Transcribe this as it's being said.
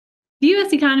The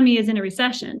US economy is in a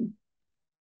recession,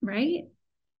 right?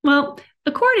 Well,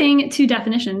 according to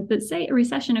definitions that say a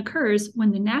recession occurs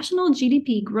when the national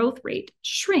GDP growth rate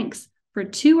shrinks for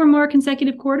 2 or more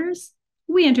consecutive quarters,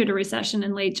 we entered a recession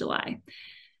in late July.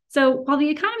 So while the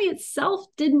economy itself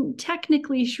didn't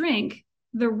technically shrink,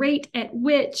 the rate at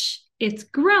which it's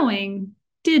growing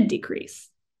did decrease.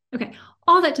 Okay,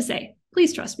 all that to say,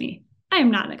 please trust me, I am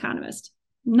not an economist,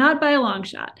 not by a long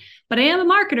shot, but I am a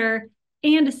marketer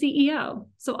and a CEO.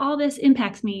 So all this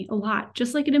impacts me a lot,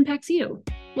 just like it impacts you.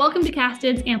 Welcome to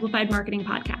Casted's Amplified Marketing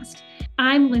Podcast.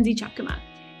 I'm Lindsay Chupkema,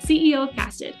 CEO of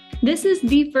Casted. This is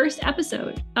the first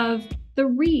episode of the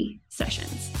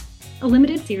Recessions, a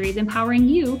limited series empowering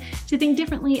you to think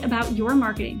differently about your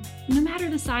marketing, no matter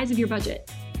the size of your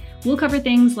budget. We'll cover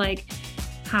things like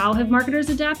how have marketers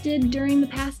adapted during the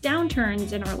past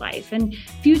downturns in our life and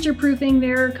future-proofing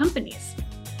their companies?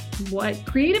 What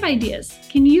creative ideas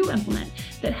can you implement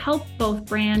that help both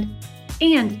brand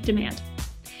and demand?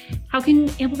 How can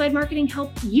amplified marketing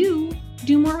help you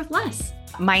do more with less?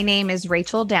 My name is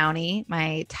Rachel Downey.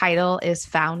 My title is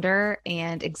founder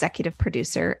and executive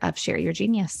producer of Share Your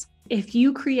Genius. If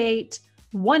you create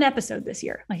one episode this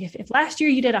year, like if last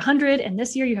year you did 100 and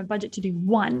this year you have budget to do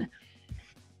one,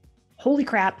 holy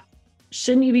crap,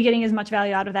 shouldn't you be getting as much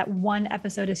value out of that one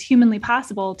episode as humanly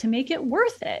possible to make it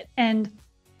worth it? And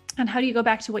how do you go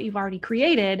back to what you've already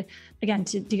created, again,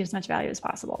 to get as much value as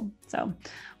possible? So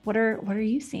what are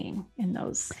you seeing in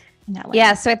that way?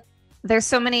 Yeah, so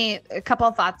there's a couple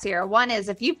of thoughts here. One is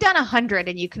if you've done 100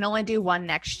 and you can only do one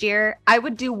next year, I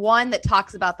would do one that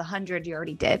talks about the 100 you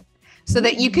already did so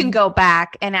that you can go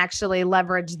back and actually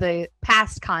leverage the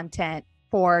past content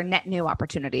for net new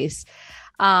opportunities.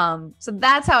 So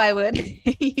that's how I would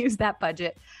use that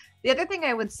budget. The other thing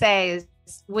I would say is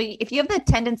if you have the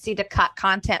tendency to cut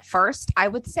content first, I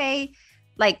would say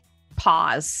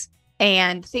pause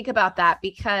and think about that,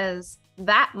 because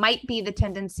that might be the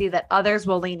tendency that others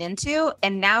will lean into.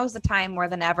 And now's the time more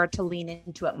than ever to lean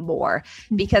into it more,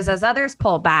 because as others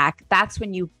pull back, that's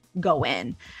when you go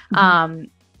in.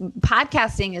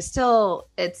 Podcasting is still,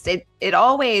 it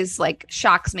always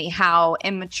shocks me how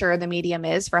immature the medium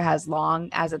is for as long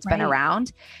as it's been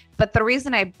around. But the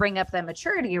reason I bring up the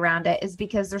maturity around it is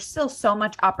because there's still so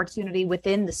much opportunity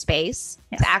within the space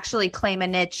to actually claim a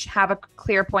niche, have a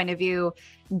clear point of view,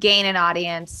 gain an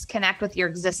audience, connect with your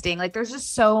existing. There's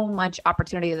just so much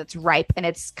opportunity that's ripe, and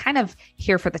it's kind of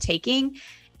here for the taking.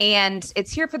 And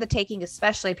it's here for the taking,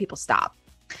 especially if people stop.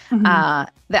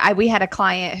 We had a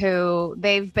client who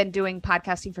they've been doing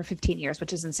podcasting for 15 years,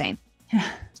 which is insane.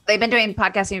 They've been doing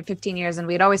podcasting for 15 years. And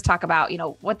we'd always talk about,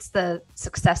 what's the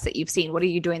success that you've seen? What are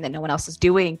you doing that no one else is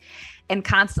doing? And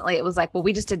constantly it was well,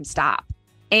 we just didn't stop.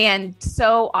 And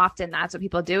so often that's what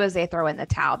people do is they throw in the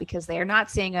towel because they are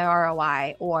not seeing an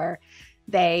ROI, or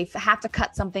they have to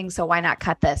cut something. So why not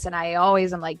cut this? And I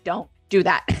always am don't do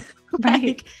that.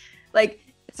 Right.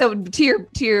 So to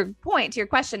your point, to your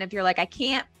question, if you're I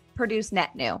can't produce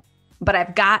net new, but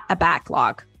I've got a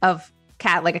backlog of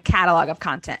a catalog of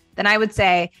content, then I would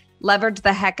say leverage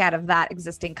the heck out of that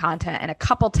existing content. And a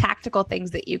couple tactical things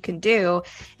that you can do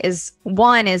is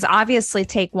obviously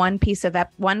take one piece of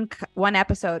one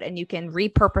episode and you can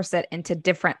repurpose it into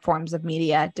different forms of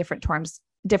media, different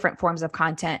forms of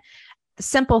content.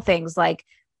 Simple things like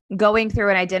going through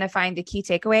and identifying the key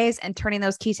takeaways and turning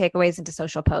those key takeaways into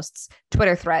social posts,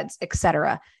 Twitter threads,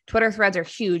 etc. Twitter threads are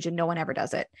huge and no one ever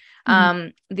does it.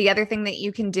 The other thing that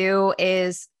you can do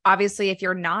is, obviously, if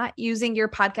you're not using your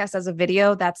podcast as a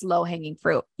video, that's low hanging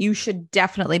fruit. You should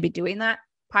definitely be doing that.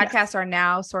 Podcasts are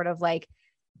now sort of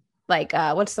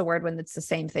what's the word when it's the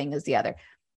same thing as the other?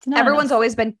 Synonymous. Everyone's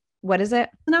always been, what is it?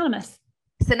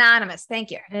 Synonymous.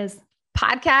 Thank you. It is.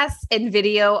 Podcasts and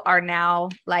video are now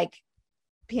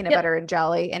peanut butter and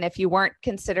jelly. And if you weren't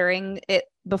considering it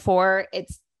before,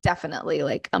 it's definitely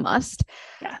a must.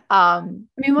 Yeah.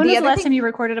 When was the last time you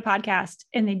recorded a podcast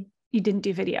and you didn't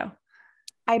do video?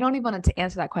 I don't even want to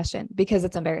answer that question because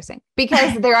it's embarrassing,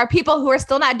 because there are people who are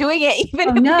still not doing it, even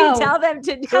if we tell them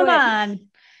to do it. Come on.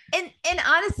 And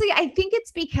honestly, I think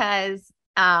it's because,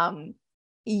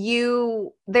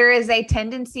 there is a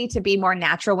tendency to be more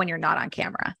natural when you're not on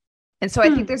camera. And so I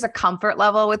think there's a comfort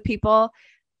level with people.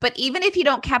 But even if you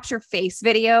don't capture face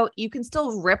video, you can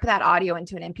still rip that audio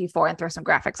into an MP4 and throw some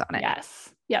graphics on it.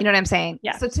 Yes. Yep. You know what I'm saying?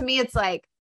 Yeah. So to me, it's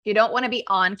you don't want to be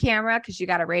on camera because you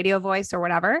got a radio voice or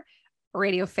whatever,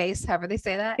 radio face, however they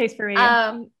say that. Face for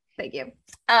radio. Thank you.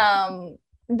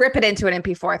 Rip it into an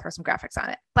MP4, throw some graphics on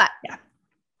it. But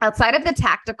outside of the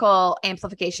tactical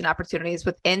amplification opportunities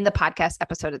within the podcast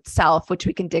episode itself, which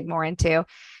we can dig more into,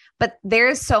 but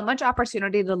there's so much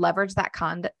opportunity to leverage that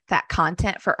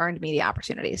content for earned media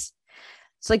opportunities.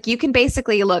 So like you can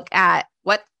basically look at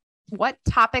what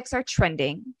topics are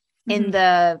trending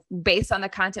based on the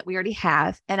content we already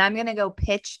have. And I'm going to go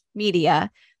pitch media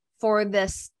for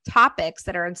this topics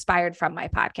that are inspired from my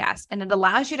podcast. And it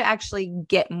allows you to actually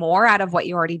get more out of what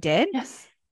you already did. Yes.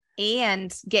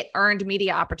 And get earned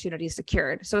media opportunities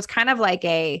secured. So it's kind of like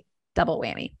a double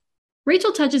whammy.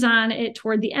 Rachel touches on it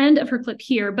toward the end of her clip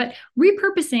here, but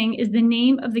repurposing is the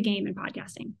name of the game in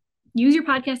podcasting. Use your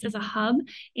podcast as a hub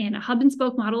and a hub and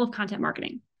spoke model of content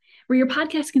marketing, where your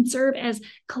podcast can serve as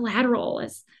collateral,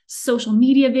 as social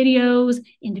media videos,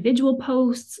 individual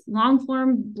posts, long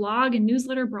form blog and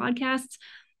newsletter broadcasts.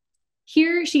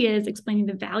 Here she is explaining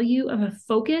the value of a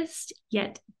focused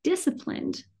yet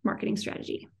disciplined marketing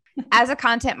strategy. As a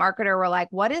content marketer, we're like,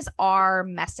 what is our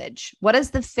message? What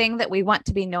is the thing that we want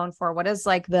to be known for? What is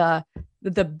like the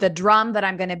drum that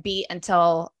I'm going to beat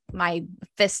until my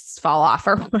fists fall off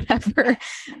or whatever?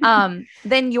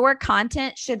 Then your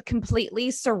content should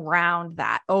completely surround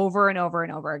that over and over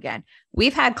and over again.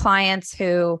 We've had clients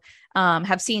who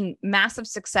have seen massive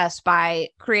success by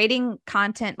creating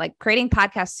content, like creating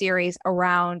podcast series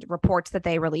around reports that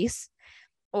they release,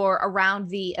 or around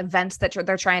the events that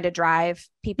they're trying to drive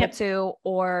people to,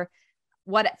 or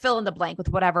fill in the blank with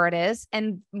whatever it is.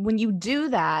 And when you do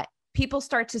that, people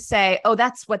start to say, oh,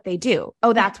 that's what they do.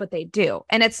 Oh, that's what they do.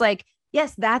 And it's like,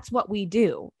 yes, that's what we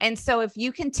do. And so if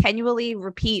you continually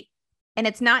repeat, and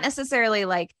it's not necessarily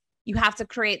like you have to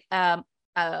create a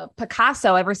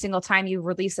Picasso every single time you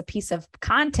release a piece of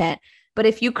content, but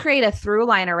if you create a through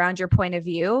line around your point of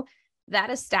view, that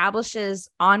establishes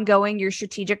ongoing your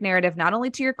strategic narrative, not only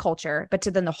to your culture, but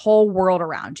to then the whole world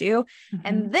around you.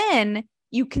 And then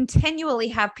you continually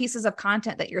have pieces of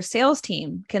content that your sales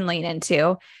team can lean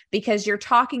into, because you're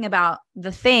talking about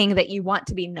the thing that you want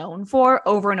to be known for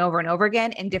over and over and over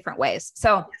again in different ways.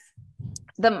 So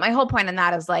my whole point in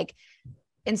that is like,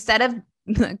 instead of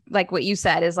like what you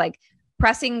said is like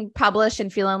pressing publish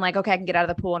and feeling like, okay, I can get out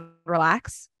of the pool and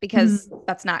relax, because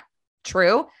that's not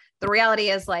true. The reality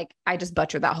is like, I just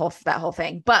butchered that whole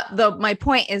thing. But my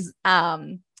point is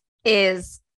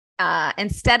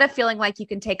instead of feeling like you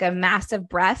can take a massive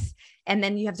breath and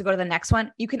then you have to go to the next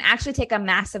one, you can actually take a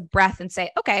massive breath and say,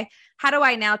 okay, how do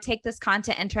I now take this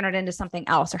content and turn it into something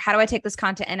else? Or how do I take this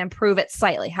content and improve it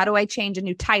slightly? How do I change a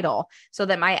new title so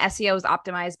that my SEO is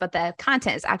optimized, but the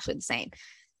content is actually the same?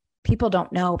 People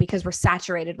don't know because we're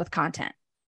saturated with content.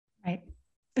 Right.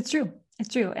 It's true.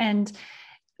 And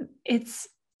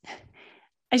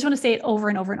I just want to say it over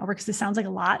and over and over, because this sounds like a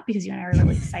lot, because you and I are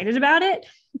really excited about it,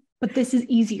 but this is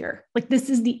easier. Like, this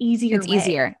is the easier way. It's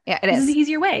easier. Yeah, it is. This is the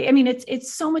easier way. I mean,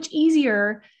 it's so much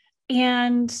easier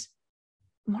and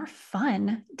more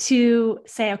fun to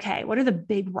say, okay, what are the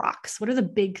big rocks? What are the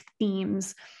big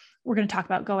themes we're going to talk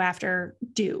about, go after,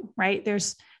 do, right?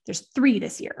 There's 3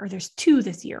 this year, or there's 2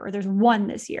 this year, or there's 1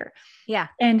 this year. Yeah.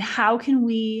 And how can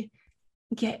we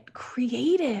get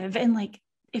creative? And like,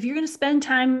 if you're going to spend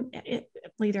time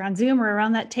either on Zoom or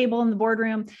around that table in the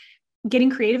boardroom, getting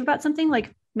creative about something,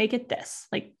 like, make it this,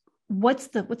 like, what's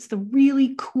the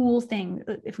really cool thing?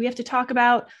 If we have to talk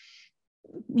about,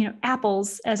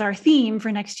 apples as our theme for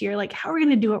next year, like, how are we going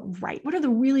to do it right? What are the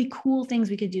really cool things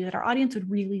we could do that our audience would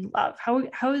really love? How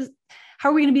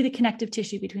are we going to be the connective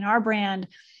tissue between our brand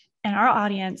and our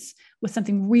audience with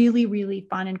something really, really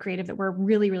fun and creative that we're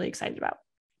really, really excited about?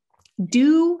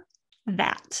 Do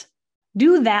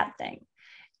that thing,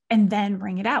 and then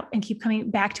bring it out and keep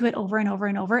coming back to it over and over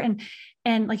and over.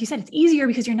 And like you said, it's easier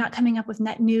because you're not coming up with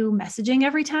net new messaging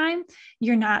every time.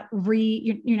 You're not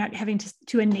having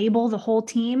to enable the whole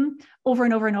team over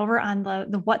and over and over on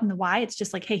the what and the why. It's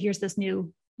just like, hey, here's this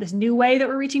new way that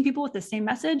we're reaching people with the same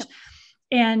message.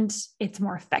 And it's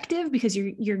more effective because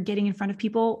you're getting in front of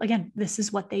people. Again, this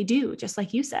is what they do, just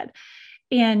like you said.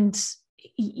 And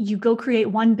you go create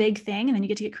one big thing, and then you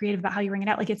get to get creative about how you bring it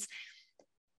out. Like, it's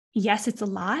a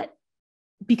lot,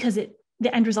 because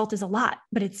the end result is a lot,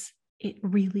 but it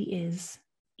really is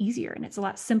easier, and it's a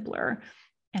lot simpler,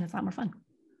 and it's a lot more fun.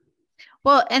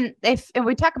 Well, and if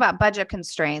we talk about budget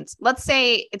constraints, let's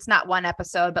say it's not 1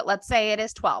 episode, but let's say it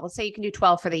is 12. Let's say you can do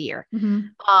 12 for the year.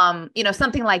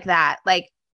 Something like that.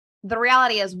 Like, the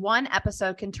reality is 1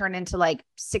 episode can turn into like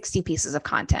 60 pieces of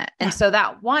content. And so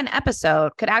that 1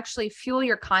 episode could actually fuel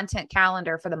your content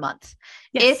calendar for the month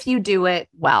if you do it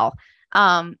well.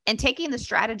 And taking the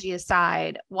strategy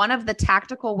aside, one of the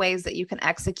tactical ways that you can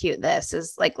execute this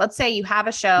is, like, let's say you have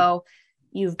a show,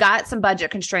 you've got some budget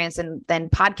constraints, and then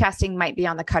podcasting might be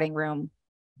on the cutting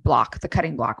block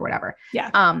or whatever.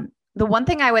 Yeah. The one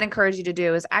thing I would encourage you to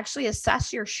do is actually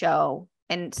assess your show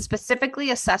and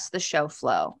specifically assess the show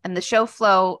flow. And the show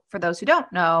flow, for those who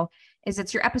don't know, is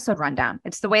it's your episode rundown.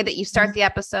 It's the way that you start the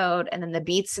episode and then the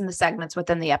beats and the segments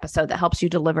within the episode that helps you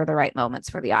deliver the right moments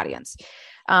for the audience.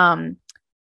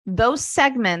 Those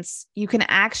segments you can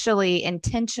actually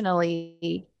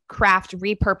intentionally craft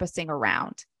repurposing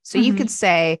around. So you could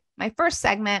say, my first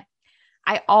segment,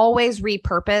 I always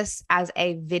repurpose as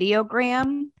a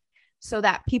videogram so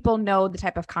that people know the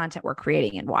type of content we're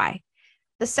creating and why.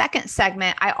 The second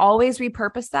segment, I always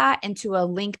repurpose that into a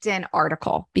LinkedIn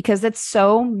article because it's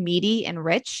so meaty and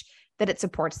rich that it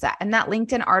supports that. And that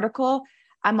LinkedIn article,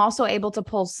 I'm also able to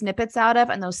pull snippets out of,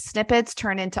 and those snippets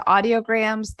turn into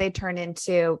audiograms. They turn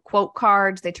into quote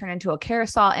cards. They turn into a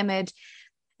carousel image.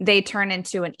 They turn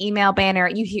into an email banner.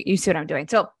 You see what I'm doing.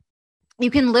 So you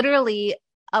can literally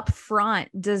upfront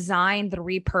design the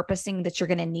repurposing that you're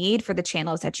going to need for the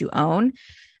channels that you own.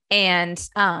 And,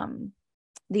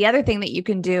 the other thing that you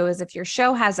can do is if your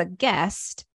show has a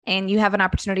guest and you have an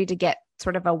opportunity to get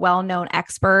sort of a well-known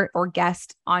expert or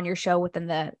guest on your show within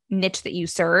the niche that you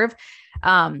serve,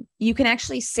 you can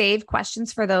actually save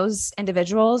questions for those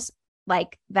individuals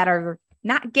like that are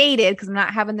not gated, because I'm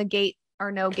not having the gate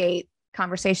or no gate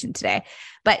conversation today,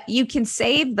 but you can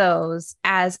save those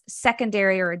as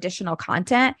secondary or additional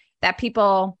content that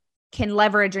people can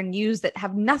leverage and use that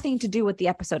have nothing to do with the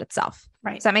episode itself.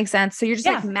 Right. Does that make sense? So you're just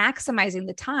like maximizing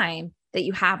the time that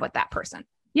you have with that person.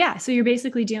 Yeah. So you're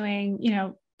basically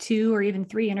doing, 2 or even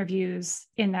 3 interviews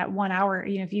in that 1 hour.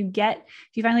 If you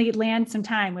finally land some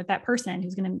time with that person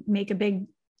who's going to make a big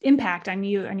impact on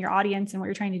you and your audience and what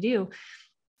you're trying to do,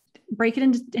 break it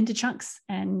into chunks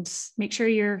and make sure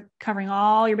you're covering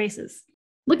all your bases.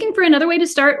 Looking for another way to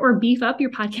start or beef up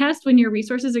your podcast when your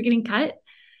resources are getting cut?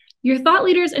 Your thought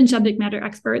leaders and subject matter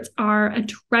experts are a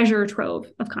treasure trove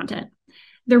of content.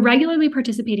 They're regularly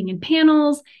participating in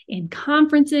panels, in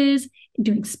conferences,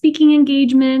 doing speaking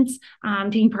engagements,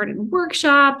 taking part in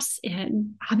workshops,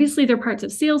 and obviously they're parts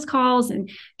of sales calls and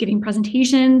giving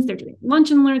presentations. They're doing lunch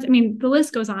and learns. I mean, the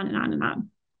list goes on and on and on.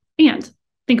 And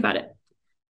think about it.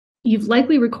 You've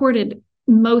likely recorded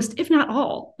most, if not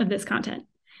all, of this content.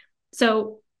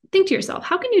 So think to yourself,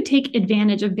 how can you take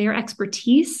advantage of their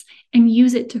expertise and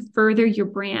use it to further your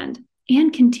brand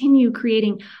and continue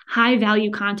creating high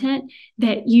value content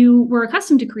that you were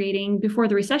accustomed to creating before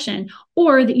the recession,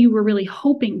 or that you were really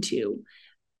hoping to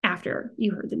after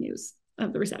you heard the news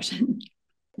of the recession?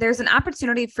 There's an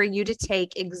opportunity for you to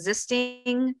take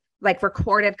existing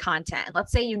recorded content.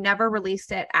 Let's say you never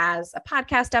released it as a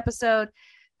podcast episode,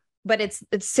 but it's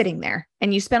sitting there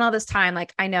and you spend all this time, on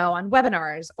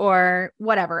webinars or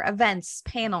whatever, events,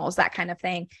 panels, that kind of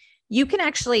thing. You can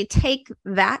actually take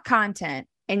that content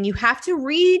and you have to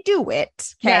redo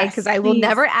it. Okay. Because I will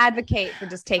never advocate for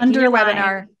just taking your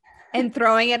webinar and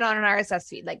throwing it on an RSS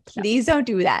feed. Please don't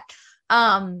do that.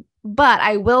 But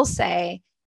I will say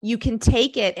you can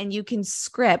take it and you can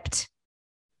script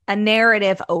a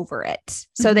narrative over it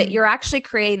so that you're actually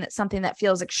creating something that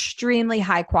feels extremely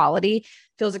high quality,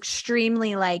 feels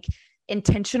extremely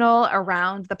intentional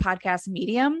around the podcast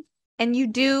medium. And you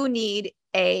do need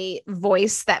a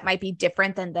voice that might be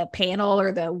different than the panel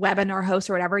or the webinar host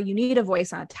or whatever. You need a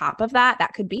voice on top of that.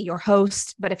 That could be your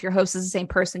host. But if your host is the same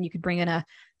person, you could bring in a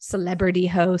celebrity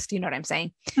host. You know what I'm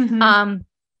saying?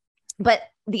 But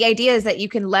the idea is that you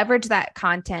can leverage that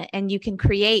content and you can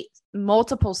create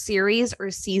multiple series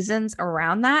or seasons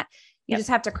around that. You just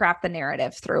have to craft the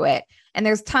narrative through it. And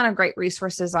there's a ton of great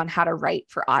resources on how to write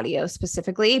for audio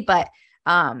specifically, but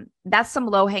that's some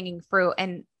low hanging fruit.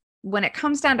 And when it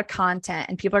comes down to content,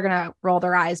 and people are going to roll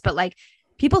their eyes, but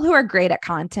people who are great at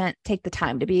content take the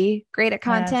time to be great at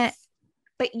content,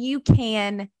 but you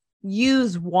can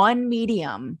use one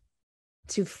medium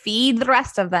to feed the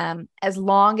rest of them as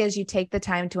long as you take the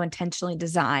time to intentionally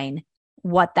design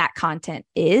what that content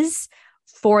is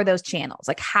for those channels,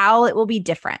 how it will be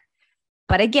different.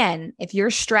 But again, if you're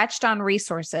stretched on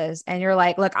resources and you're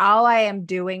look, all I am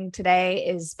doing today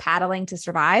is paddling to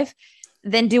survive,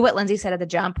 then do what Lindsay said at the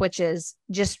jump, which is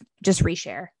just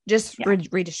reshare,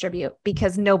 redistribute,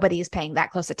 because nobody's paying that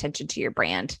close attention to your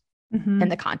brand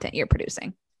and the content you're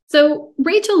producing. So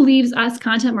Rachel leaves us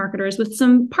content marketers with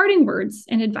some parting words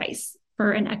and advice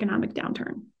for an economic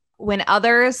downturn. When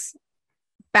others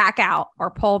back out or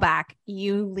pull back,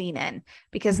 you lean in,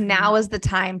 because now is the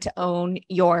time to own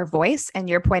your voice and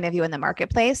your point of view in the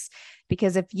marketplace.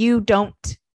 Because if you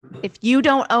don't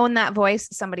own that voice,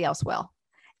 somebody else will.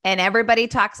 And everybody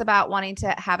talks about wanting to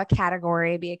have a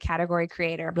category, be a category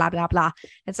creator, blah, blah, blah.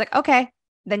 It's okay,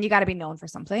 then you got to be known for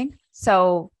something.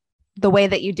 So the way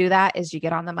that you do that is you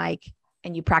get on the mic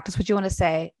and you practice what you want to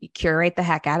say, you curate the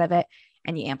heck out of it,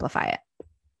 and you amplify it.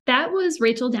 That was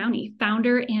Rachel Downey,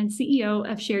 founder and CEO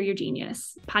of Share Your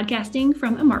Genius, podcasting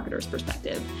from a marketer's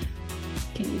perspective.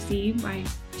 Can you see why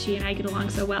she and I get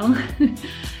along so well?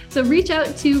 So reach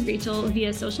out to Rachel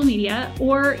via social media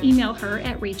or email her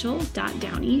at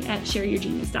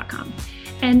rachel.downey@shareyourgenius.com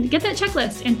and get that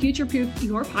checklist and future-proof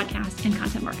your podcast and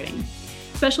content marketing.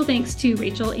 Special thanks to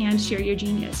Rachel and Share Your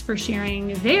Genius for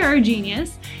sharing their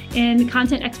genius and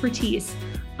content expertise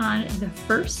on the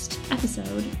first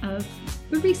episode of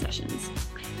the Recessions.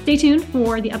 Stay tuned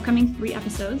for the upcoming 3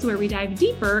 episodes where we dive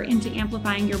deeper into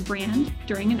amplifying your brand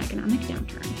during an economic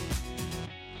downturn.